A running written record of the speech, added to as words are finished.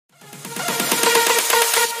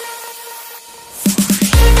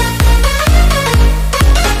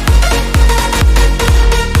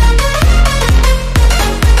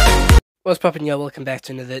What's poppin', y'all? Welcome back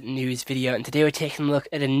to another news video, and today we're taking a look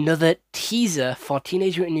at another teaser for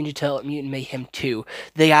Teenage Mutant Ninja Turtle Mutant Mayhem 2.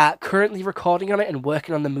 They are currently recording on it and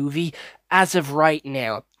working on the movie as of right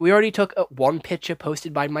now. We already took one picture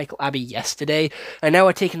posted by Michael Abbey yesterday, and now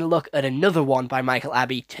we're taking a look at another one by Michael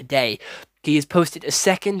Abbey today. He has posted a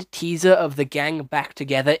second teaser of the gang back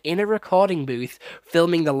together in a recording booth,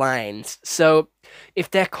 filming the lines. So, if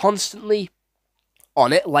they're constantly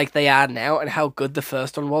on it like they are now, and how good the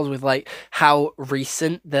first one was, with like how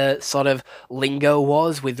recent the sort of lingo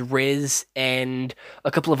was with Riz and a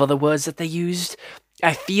couple of other words that they used,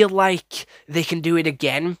 I feel like they can do it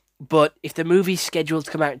again. But if the movie's scheduled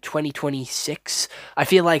to come out in 2026, I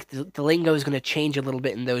feel like the lingo is going to change a little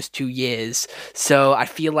bit in those 2 years. So I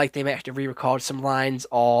feel like they might have to re-record some lines,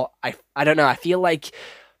 or I don't know. I feel like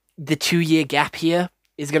the 2-year gap here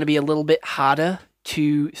is going to be a little bit harder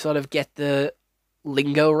to sort of get the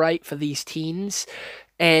lingo right for these teens.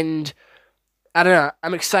 And I don't know,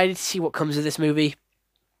 I'm excited to see what comes of this movie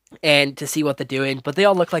and to see what they're doing, but they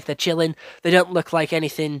all look like they're chilling. They don't look like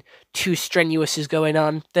anything too strenuous is going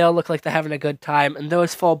on. They all look like they're having a good time, and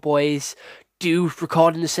those 4 boys do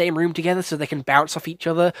record in the same room together so they can bounce off each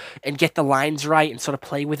other and get the lines right and sort of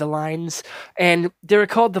play with the lines. And they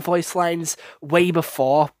record the voice lines way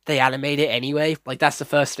before they animate it anyway. Like, that's the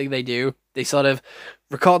first thing they do. They sort of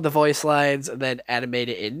record the voice lines and then animate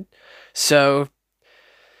it in. So,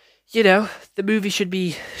 you know, the movie should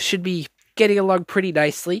be getting along pretty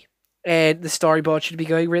nicely, and the storyboard should be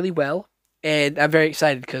going really well. And I'm very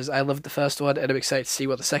excited because I loved the first one, and I'm excited to see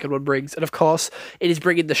what the second one brings. And of course, it is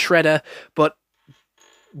bringing the Shredder, but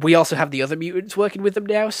we also have the other mutants working with them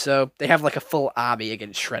now, so they have like a full army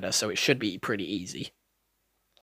against Shredder, so it should be pretty easy.